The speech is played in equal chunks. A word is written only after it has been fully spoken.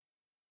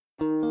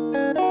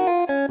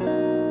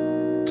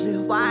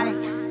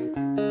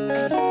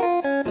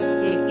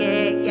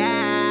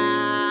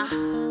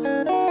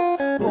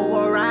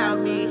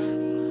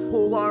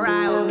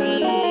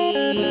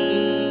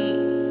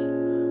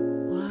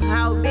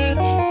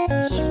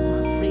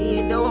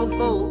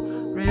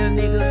Real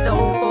niggas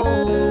don't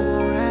fold.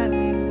 Gon' ride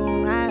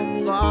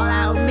me, go all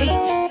out with me.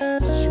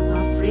 Shoot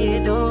my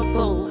friend or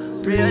foe.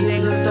 Real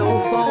niggas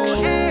don't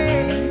fold.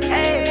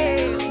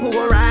 Hey, who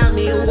gon' ride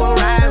me? Who gon'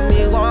 ride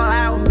me? Go all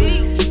out with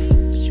me.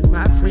 Shoot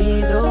my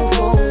friend or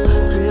foe.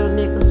 Real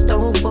niggas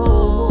don't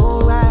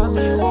fold. Ride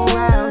me, gon'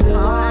 ride me, go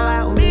all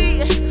out with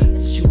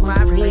me. Shoot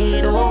my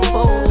friend or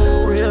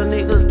foe. Real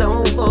niggas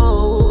don't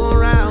fold.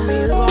 Ride me,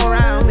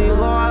 gon' me,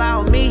 go all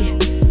out with me.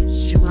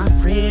 Shoot my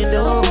friend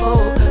or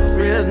foe.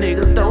 Real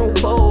niggas don't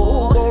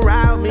fold. Gon'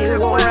 ride me,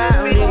 go all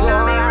out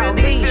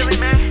with me.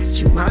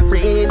 Shoot my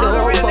friend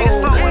or foe.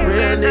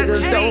 Real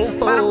niggas don't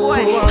fold.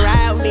 Who gon'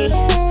 ride with me?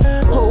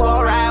 Who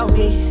gon' ride with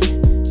me?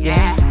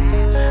 Yeah,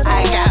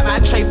 I got my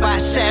Trey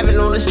 5-7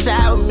 on the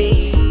side with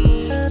me.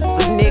 If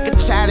a nigga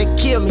try to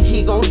kill me,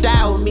 he gon'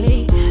 die with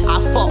me.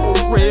 I fuck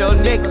with real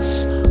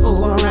niggas who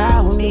gon'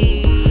 ride with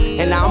me.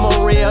 And I'm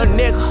a real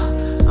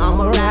nigga,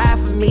 I'ma ride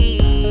for me.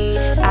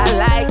 I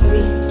like me,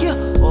 yeah,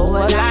 over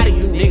a lot of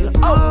you niggas.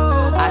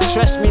 Oh, I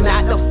trust me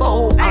not to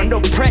fold under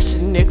pressure,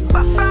 nigga.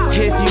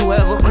 If you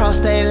ever cross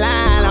that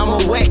line,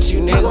 I'ma wet you,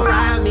 nigga. Who gon'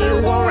 ride me?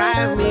 Who gon'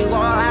 ride me? Gon'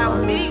 ride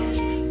with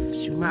me.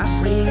 Shoot my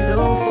friend,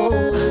 don't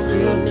fold.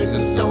 Real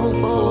niggas don't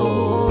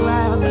fold.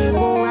 Ride me,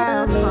 gon'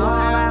 ride me,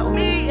 gon' ride with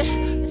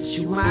me.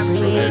 Shoot my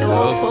friend,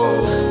 don't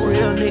fold.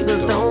 Real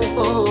niggas don't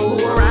fold.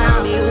 Who gon'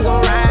 ride me? Who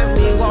gon' ride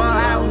me? Gon'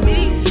 ride with me.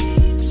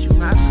 Shoot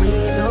my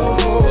friend, don't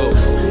fold.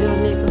 Real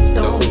niggas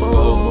don't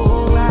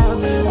fold. Ride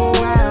me, gon'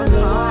 ride me,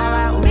 gon'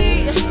 ride with me.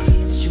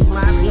 Shoot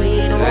my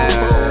friend, don't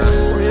fold.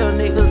 Real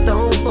niggas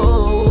don't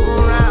fold.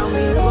 Ride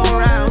me, gon'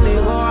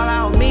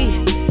 ride with me.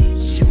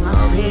 Shoot my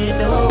friend,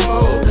 don't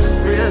fold.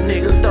 Real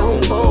niggas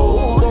don't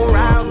fold. Gon'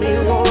 ride me,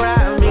 gon'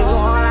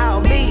 ride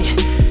with me.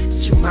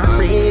 Shoot my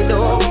friend,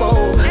 don't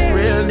fold.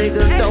 Real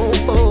niggas don't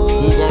fold.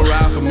 Who gon'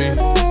 ride for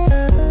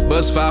me?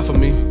 Bust fire for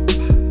me.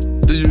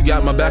 Do you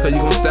got my back or you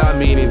gon' stab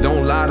me? And it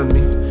don't lie to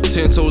me.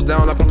 10 toes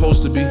down like I'm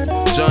supposed to be.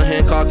 John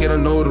Hancock and a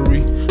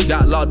notary.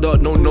 Got locked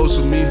up, no notes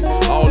for me.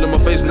 All in my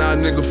face, now a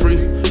nigga free.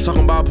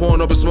 Talking about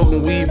pouring up and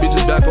smoking weed.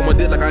 Bitches back on my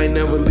dick like I ain't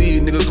never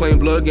leave. Niggas claim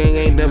blood gang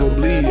ain't never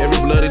bleed. Every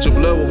blood at your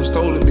blood was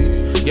stolen me.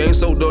 Gang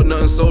sold up,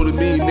 nothing sold to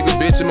me. Nigga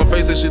bitch in my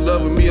face that she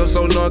loving me. I'm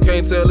so numb,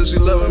 can't tell if she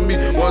loving me.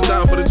 One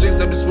time for the chicks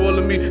that be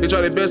spoiling me. They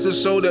try their best to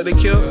show that they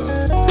care.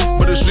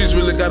 But the streets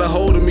really got a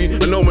hold of me.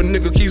 I know my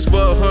nigga keeps for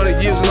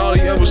 100 years and all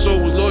he ever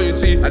showed was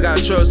loyalty. I got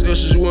trust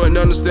issues you wouldn't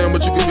understand,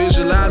 but you can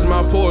visualize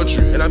my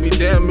poetry. And I'd be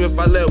damn if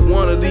I let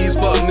one of these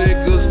fuck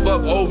niggas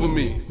fuck over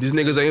me. These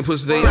niggas ain't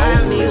pussy, they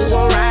over me.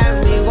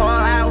 Ride me,